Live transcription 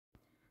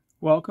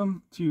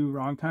Welcome to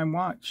Wrong Time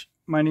Watch.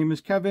 My name is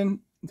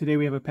Kevin. Today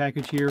we have a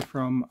package here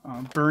from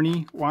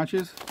BERNY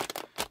watches.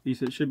 At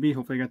least it should be.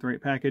 Hopefully I got the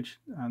right package.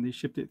 They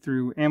shipped it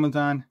through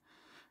Amazon.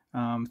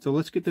 So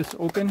let's get this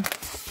open.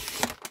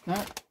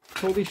 Not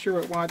totally sure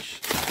what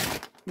watch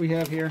we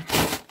have here,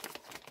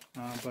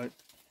 but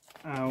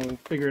I'll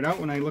figure it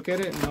out when I look at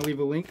it, and I'll leave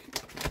a link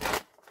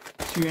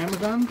to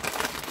Amazon.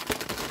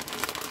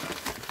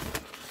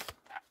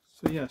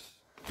 So yes,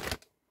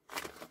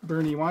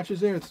 BERNY watches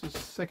there. It's the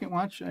second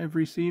watch I've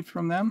received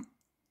from them.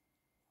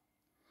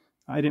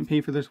 I didn't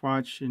pay for this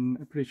watch, and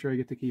I'm pretty sure I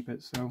get to keep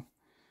it, so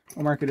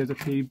I'll mark it as a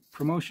paid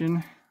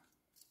promotion.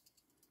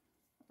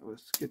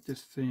 Let's get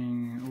this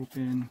thing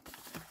open.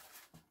 So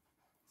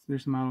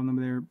there's the model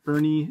number there.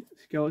 BERNY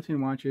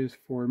skeleton watches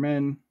for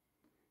men.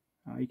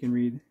 You can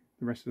read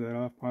the rest of that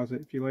off, pause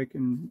it if you like,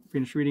 and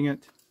finish reading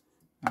it.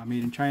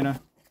 Made in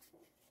China.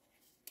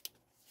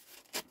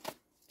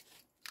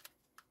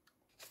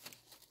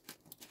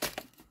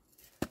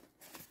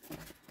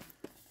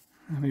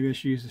 Maybe I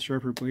should use the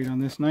sharper blade on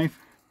this knife.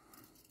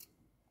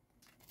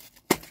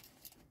 I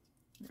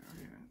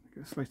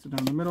slice it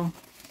down the middle.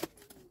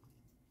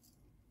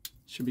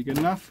 Should be good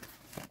enough.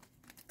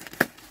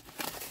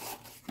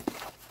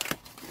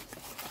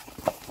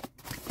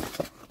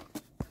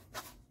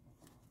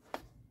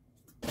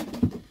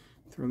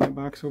 Throw that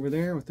box over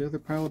there with the other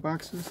pile of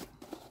boxes.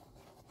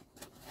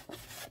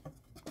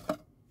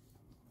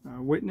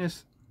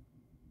 Witness.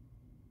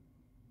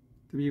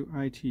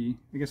 W-I-T.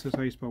 I guess that's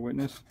how you spell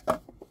witness.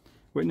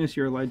 Witness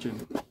your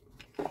legend.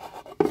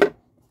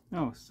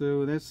 Oh,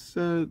 so that's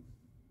a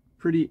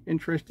pretty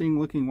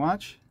interesting looking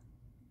watch.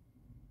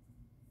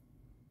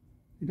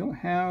 I don't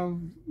have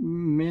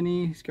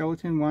many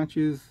skeleton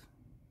watches.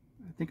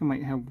 I think I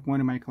might have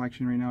one in my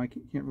collection right now. I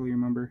can't really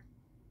remember.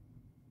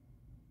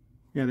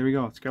 Yeah, there we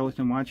go.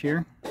 Skeleton watch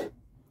here.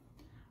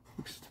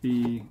 Looks to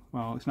be,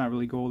 well, it's not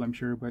really gold, I'm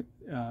sure, but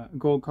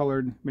gold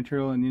colored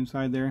material on the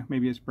inside there.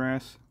 Maybe it's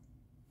brass.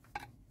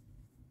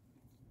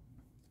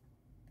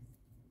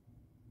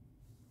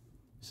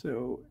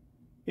 So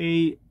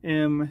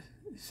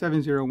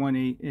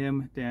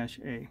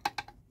AM7018M-A.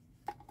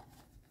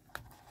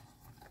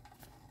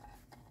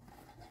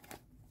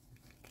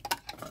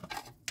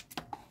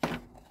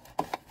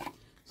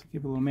 So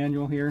give a little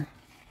manual here.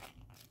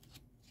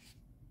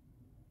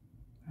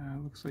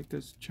 Looks like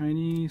that's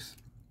Chinese,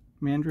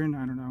 Mandarin,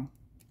 I don't know.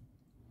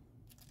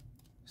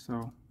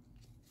 So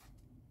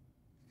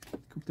a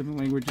couple different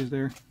languages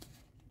there.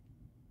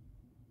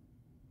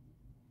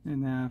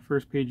 And the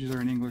first pages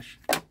are in English.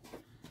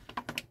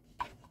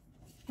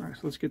 Alright,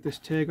 so let's get this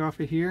tag off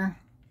of here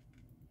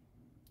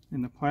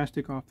and the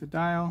plastic off the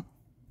dial.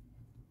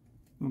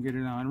 We'll get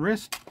it on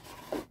wrist.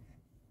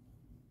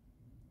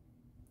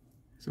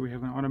 So we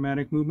have an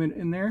automatic movement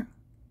in there.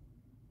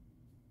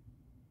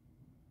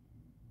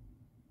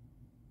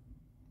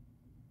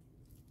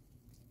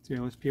 So yeah,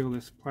 let's peel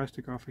this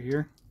plastic off of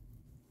here.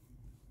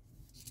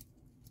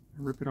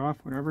 Rip it off,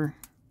 whatever.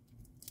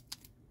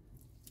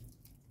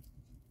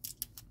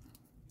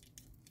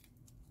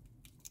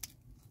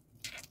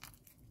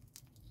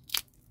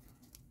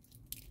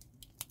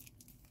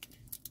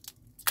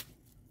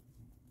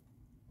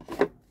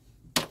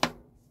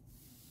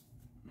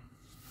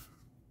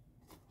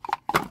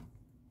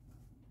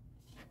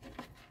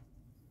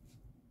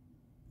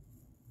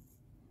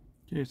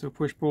 Okay, so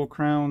push-pull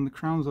crown. The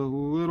crown's a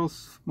little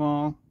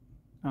small.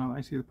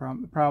 I see the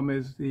problem. The problem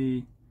is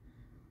the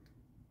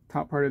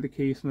top part of the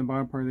case and the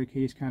bottom part of the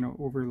case kind of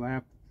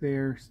overlap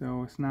there,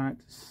 so it's not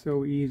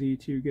so easy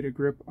to get a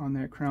grip on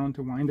that crown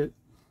to wind it.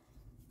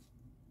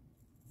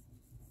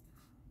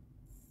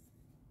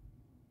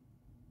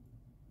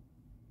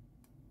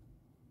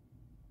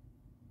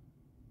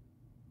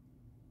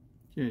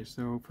 Okay,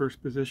 so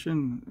first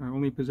position,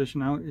 only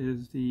position out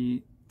is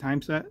the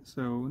time set,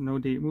 so no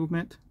date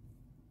movement.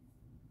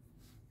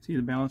 See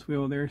the balance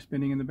wheel there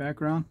spinning in the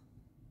background.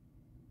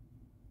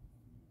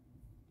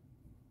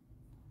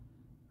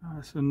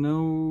 So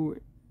no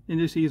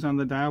indices on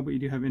the dial, but you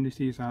do have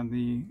indices on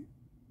the,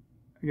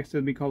 I guess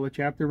that'd be called a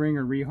chapter ring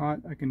or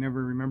rehaut. I can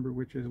never remember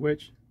which is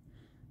which.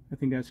 I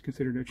think that's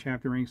considered a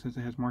chapter ring since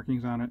it has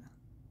markings on it.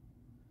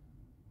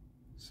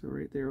 So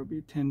right there will be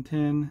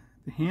 1010.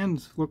 The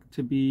hands look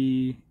to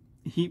be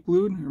heat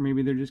blued, or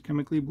maybe they're just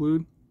chemically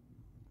blued.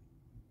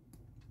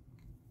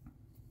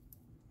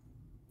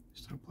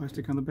 So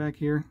plastic on the back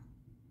here.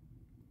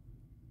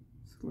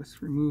 So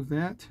let's remove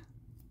that.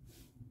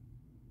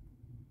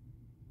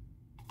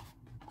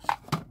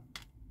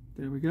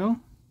 There we go.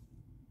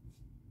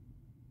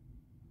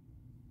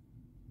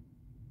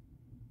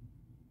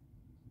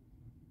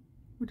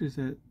 What does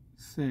that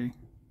say? I'm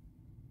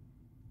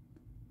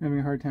having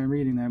a hard time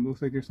reading that, but it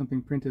looks like there's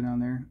something printed on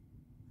there.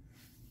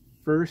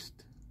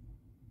 First,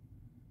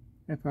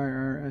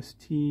 F-I-R-S-T-I-M-E,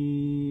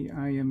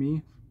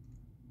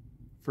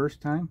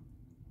 first time.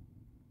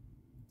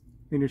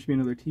 I think there should be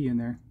another T in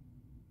there.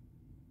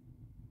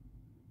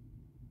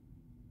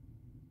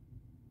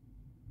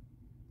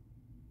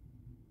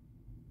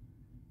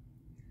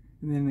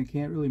 And then I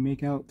can't really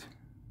make out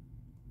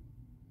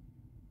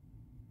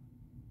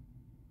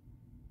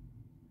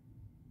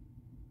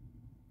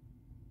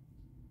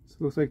So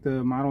it looks like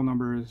the model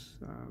number is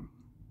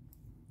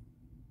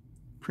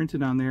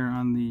printed on there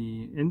on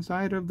the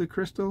inside of the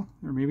crystal,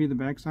 or maybe the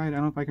back side. I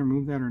don't know if I can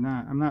remove that or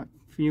not. I'm not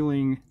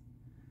feeling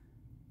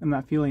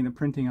the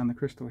printing on the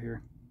crystal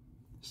here.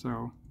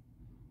 So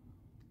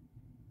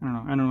I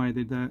don't know why I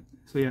did that.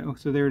 So yeah,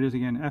 so there it is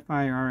again.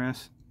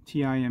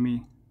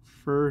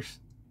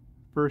 FIRSTIME.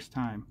 First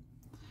time.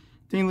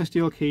 Stainless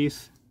steel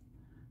case,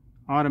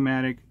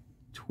 automatic,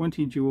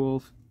 20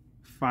 joules,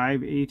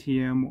 5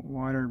 ATM,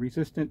 water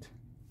resistant.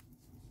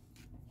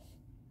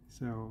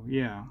 So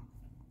yeah.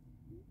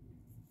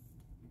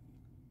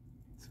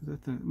 So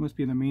that must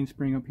be the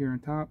mainspring up here on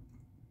top.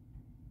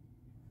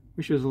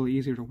 Wish it was a little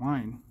easier to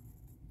wind.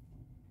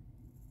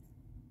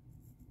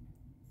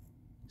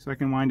 So I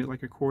can wind it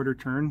like a quarter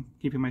turn,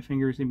 keeping my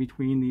fingers in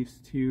between these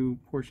two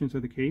portions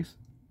of the case.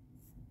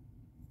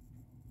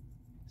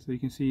 So you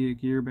can see a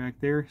gear back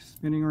there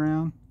spinning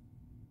around.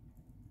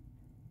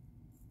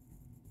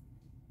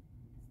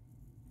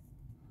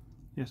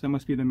 Yes, that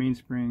must be the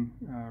mainspring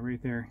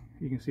right there.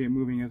 You can see it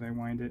moving as I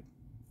wind it.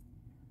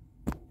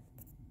 Let's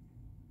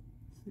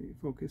see,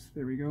 focus,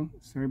 there we go.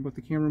 Sorry about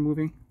the camera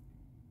moving.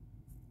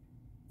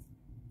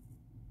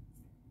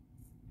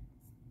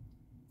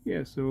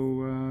 Yeah,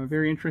 so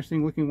very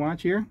interesting looking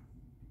watch here.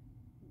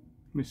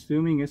 I'm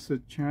assuming it's a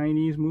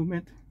Chinese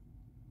movement.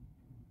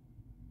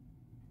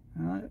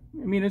 I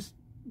mean, it's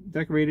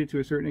decorated to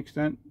a certain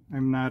extent.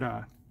 I'm not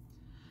a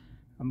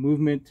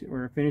movement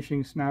or a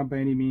finishing snob by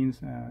any means.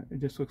 It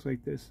just looks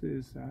like this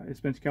is,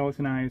 it's been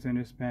skeletonized and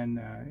it's been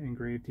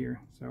engraved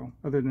here. So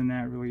other than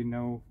that, really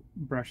no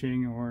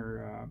brushing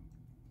or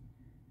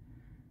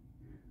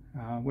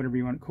whatever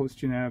you want, Coach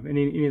Genève,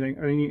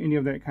 any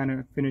of that kind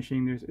of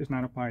finishing is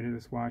not applied to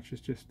this watch.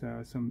 It's just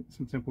some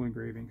simple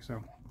engraving.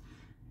 So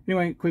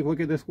anyway, quick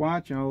look at this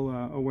watch.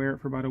 I'll wear it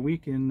for about a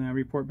week and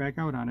report back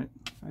out on it.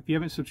 If you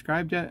haven't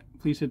subscribed yet,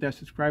 please hit that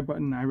subscribe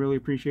button. I really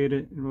appreciate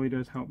it. It really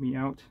does help me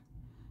out.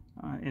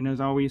 And as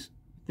always,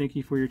 thank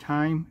you for your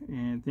time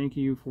and thank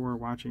you for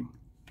watching.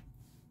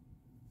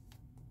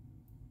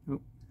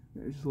 Oh,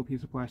 there's just a little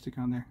piece of plastic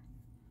on there.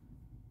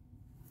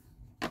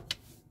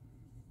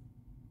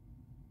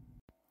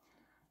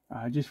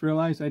 I just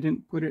realized I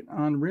didn't put it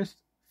on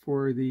wrist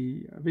for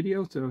the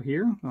video, so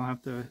here I'll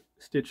have to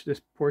stitch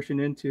this portion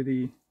into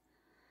the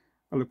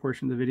other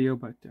portion of the video,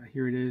 but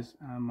here it is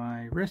on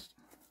my wrist.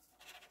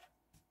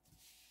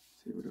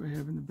 Let's see, what do I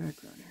have in the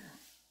background here?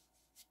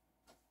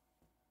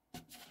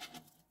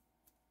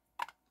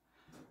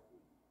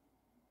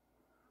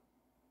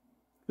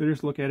 So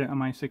just look at it on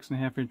my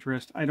 6.5 inch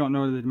wrist. I don't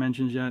know the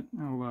dimensions yet.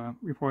 I'll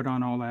report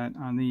on all that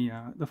on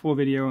the full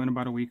video in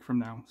about a week from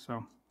now.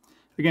 So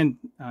again,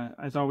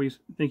 as always,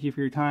 thank you for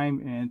your time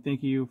and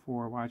thank you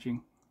for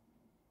watching.